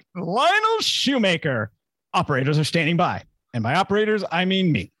 888 Lionel Shoemaker. Operators are standing by. And by operators, I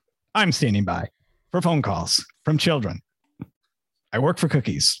mean me. I'm standing by for phone calls from children. I work for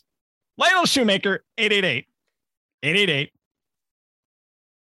cookies. Lionel Shoemaker, 888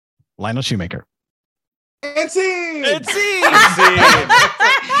 Lionel Shoemaker. And scene.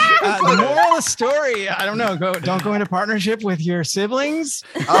 The moral of the story, I don't know. Don't go into partnership with your siblings.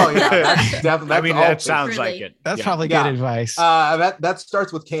 Oh yeah, that's definitely. I mean, that sounds like it. That's probably good advice. That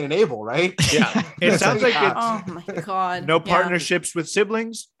starts with Cain and Abel, right? Yeah, it sounds like it's. Oh my God. No partnerships with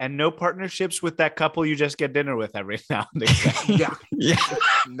siblings and no partnerships with that couple you just get dinner with every now and then. Yeah.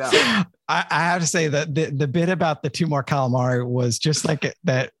 No. I have to say that the bit about the two more calamari was just like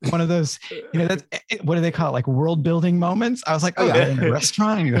that one of those, that's what do they call it? Like world building moments. I was like, they're in a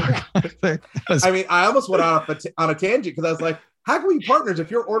restaurant. I mean, I almost went on a tangent because I was like, how can we be partners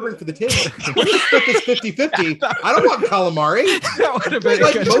if you're ordering for the table? We're going to split this 50-50. I don't want calamari. That would have been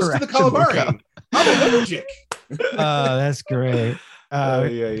like most of the calamari. I'm allergic. That's great. Oh,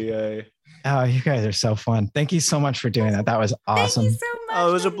 you guys are so fun. Thank you so much for doing that. That was awesome. Thank you so much. Oh,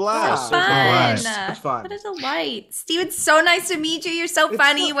 it was a blast. So fun. It's fun. What a delight. Steve, it's so nice to meet you. You're so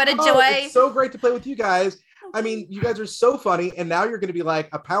funny. What a joy. It's so great to play with you guys. I mean, you guys are so funny. And now you're going to be like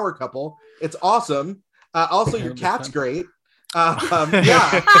a power couple. It's awesome. Also, your cat's great. Saw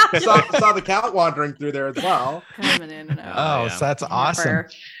the cat wandering through there as well. Coming in and out. Oh, so that's awesome.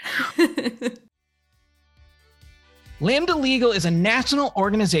 Lambda Legal is a national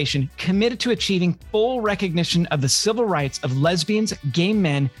organization committed to achieving full recognition of the civil rights of lesbians, gay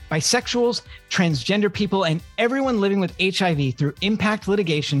men, bisexuals, transgender people, and everyone living with HIV through impact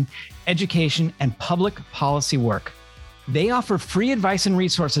litigation, education, and public policy work. They offer free advice and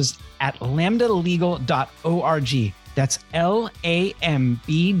resources at lambdalegal.org. That's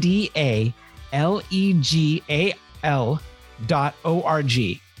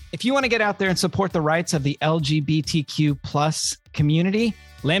LAMBDALEGAL.org. If you want to get out there and support the rights of the LGBTQ plus community,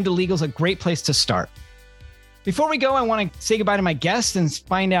 Lambda Legal is a great place to start. Before we go, I want to say goodbye to my guests and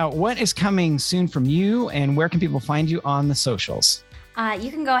find out what is coming soon from you and where can people find you on the socials. You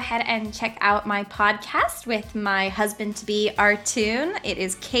can go ahead and check out my podcast with my husband-to-be, Artoon. It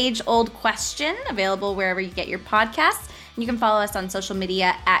is Cage Old Question, available wherever you get your podcasts. And you can follow us on social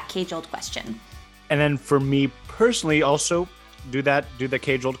media at Cage Old Question. And then for me personally, also do the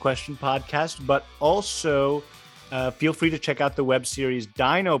Cage Old Question podcast, but also feel free to check out the web series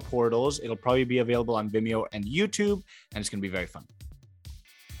Dino Portals. It'll probably be available on Vimeo and YouTube, and it's going to be very fun.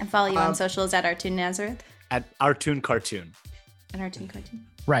 And follow you on socials at Artoon Nazareth. At Artoon Cartoon. And Artoon Cartoon.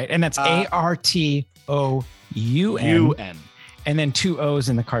 Right, and that's ARTOUN. UN. And then 2 O's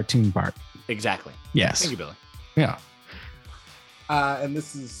in the cartoon part. Exactly. Yes. Thank you, Billy. Yeah. And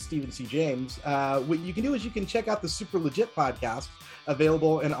this is Stephen C. James. What you can do is you can check out the Super Legit podcast,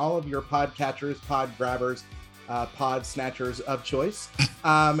 available in all of your podcatchers, pod grabbers, pod snatchers of choice.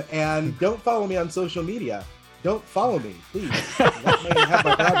 And don't follow me on social media. Don't follow me, please. Let me have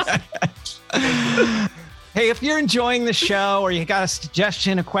my privacy. Hey, if you're enjoying the show or you got a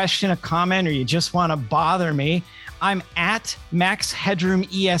suggestion, a question, a comment, or you just want to bother me, I'm at Max Headroom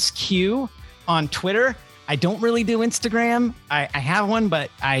ESQ on Twitter. I don't really do Instagram. I have one, but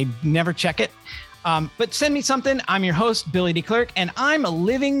I never check it. But send me something. I'm your host, Billy DeClerc, and I'm a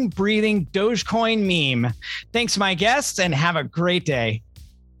living, breathing Dogecoin meme. Thanks, my guests, and have a great day.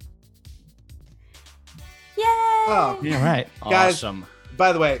 Yay! Oh, Yeah, right. Guys, Awesome.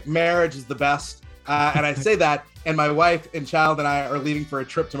 by the way, marriage is the best. And I say that, and my wife and child and I are leaving for a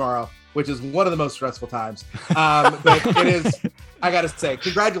trip tomorrow, which is one of the most stressful times. But it is, I got to say,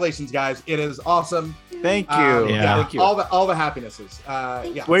 congratulations, guys. It is awesome. Thank you. Yeah. Thank you. All the happinesses.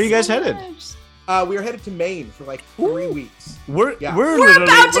 Yeah. Where are you guys headed? We are headed to Maine for like 3 weeks. We're Yeah. We're literally-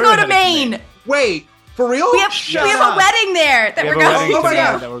 about to go to headed Maine. Wait, for real? We have a wedding there that We we're have a going wedding Oh my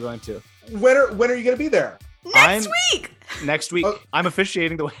tonight God. that we're going to. When are you going to be there? next I'm- week. Next week, Oh. I'm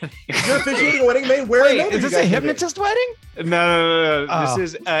officiating the wedding. You're officiating a wedding in Maine? Where in Wait, Maine is are this you a guys gonna be? hypnotist wedding? No. Oh.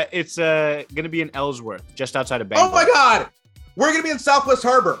 This is it's gonna be in Ellsworth, just outside of Bangor. Oh my God. We're going to be in Southwest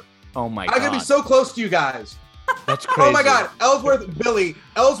Harbor. Oh my I'm god! going to be so close to you guys. That's crazy. Oh my God, Ellsworth, Billy.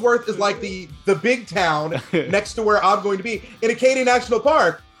 Ellsworth is like the big town next to where I'm going to be in Acadia National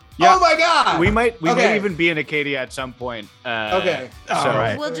Park. Yeah. Oh my God. We might Okay. even be in Acadia at some point. Okay. All So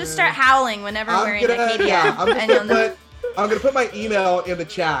right. We'll just start howling whenever we're in Acadia. yeah, I'm and gonna put my email in the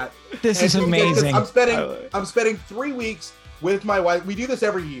chat. This is And- because amazing. I'm spending 3 weeks with my wife. We do this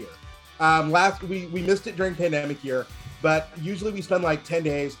every year. We missed it during pandemic year, but usually we spend like 10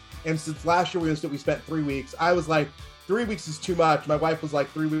 days. And since last year we missed it, we spent 3 weeks. I was like, 3 weeks is too much. My wife was like,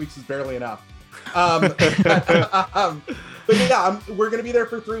 3 weeks is barely enough. But yeah, we're gonna be there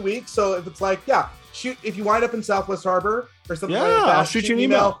for 3 weeks. So if it's like, yeah, shoot, if you wind up in Southwest Harbor or something Yeah, like that, I'll shoot you an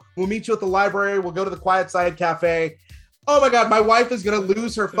email. We'll meet you at the library. We'll go to the Quiet Side Cafe. Oh my God, my wife is gonna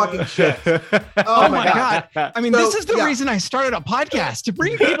lose her fucking shit. Oh my God. I mean, So, this is the yeah. reason I started a podcast, to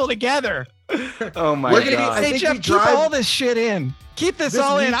bring people together. Oh my We're gonna be- god! I Hey, think Jeff, we keep drive- all this shit in. Keep this This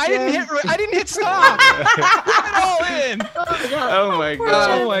all in. I didn't hit stop. Put it all in. Oh my Poor god!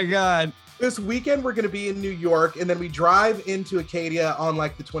 Jeff. Oh my God. This weekend we're gonna be in New York, and then we drive into Acadia on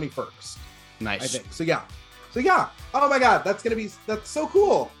like the 21st, I Nice. think. So yeah. Oh my God, that's so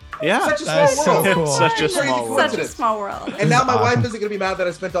cool. Yeah. Such a That is small so world. cool. Such a Crazy small world. Such a coincidence. small world. And now my Awesome. wife isn't gonna be mad that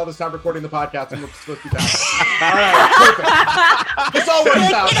I spent all this time recording the podcast and we're supposed to be back. All right, perfect. This all works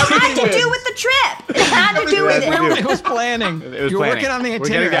out. It had Everything to do wins. with the trip. It had to do with Everything it. It was planning. It was You're planning. working on the We're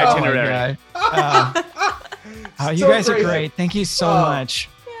getting itinerary. the Oh my itinerary. God. You So guys are crazy. great. Thank you so Oh. much.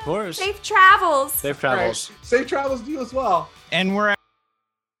 Of course. Safe travels. Safe All right. travels. Safe travels to you as well. And we're